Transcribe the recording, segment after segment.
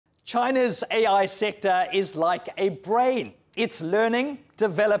China's AI sector is like a brain. It's learning,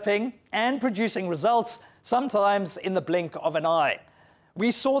 developing, and producing results, sometimes in the blink of an eye.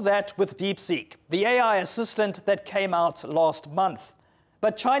 We saw that with DeepSeek, the AI assistant that came out last month.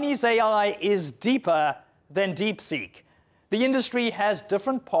 But Chinese AI is deeper than DeepSeek. The industry has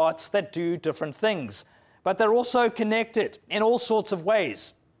different parts that do different things, but they're also connected in all sorts of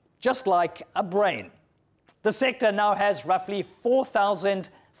ways, just like a brain. The sector now has roughly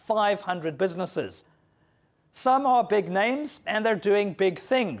 4,500 businesses. Some are big names and they're doing big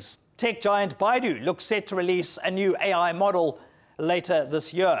things. Tech giant Baidu looks set to release a new AI model later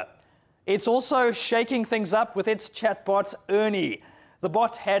this year. It's also shaking things up with its chatbot Ernie. The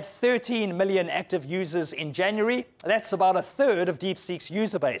bot had 13 million active users in January. That's about a third of DeepSeek's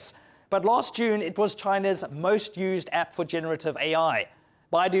user base. But last June, it was China's most used app for generative AI.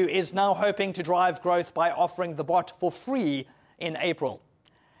 Baidu is now hoping to drive growth by offering the bot for free in April.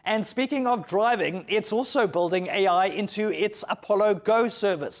 And speaking of driving, it's also building AI into its Apollo Go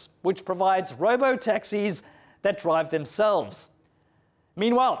service, which provides robo-taxis that drive themselves.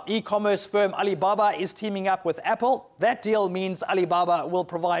 Meanwhile, e-commerce firm Alibaba is teaming up with Apple. That deal means Alibaba will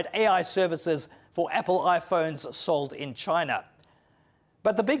provide AI services for Apple iPhones sold in China.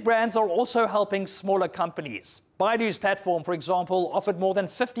 But the big brands are also helping smaller companies. Baidu's platform, for example, offered more than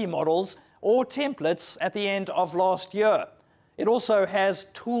 50 models or templates at the end of last year. It also has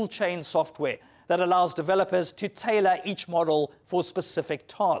toolchain software that allows developers to tailor each model for specific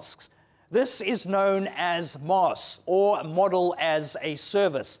tasks. This is known as MaaS, or Model as a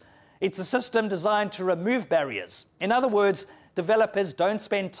Service. It's a system designed to remove barriers. In other words, developers don't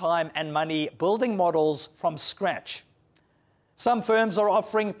spend time and money building models from scratch. Some firms are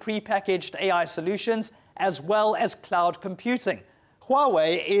offering pre-packaged AI solutions as well as cloud computing.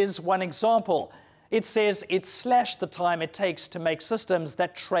 Huawei is one example. It says it slashed the time it takes to make systems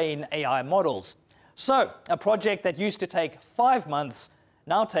that train AI models. So, a project that used to take 5 months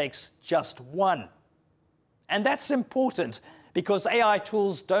now takes just 1. And that's important because AI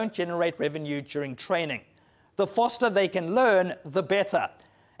tools don't generate revenue during training. The faster they can learn, the better.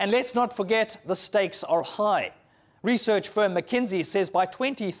 And let's not forget, the stakes are high. Research firm McKinsey says by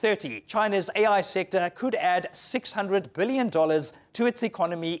 2030, China's AI sector could add $600 billion to its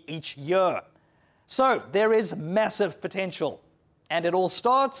economy each year. So there is massive potential. And it all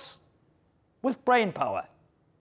starts with brain power.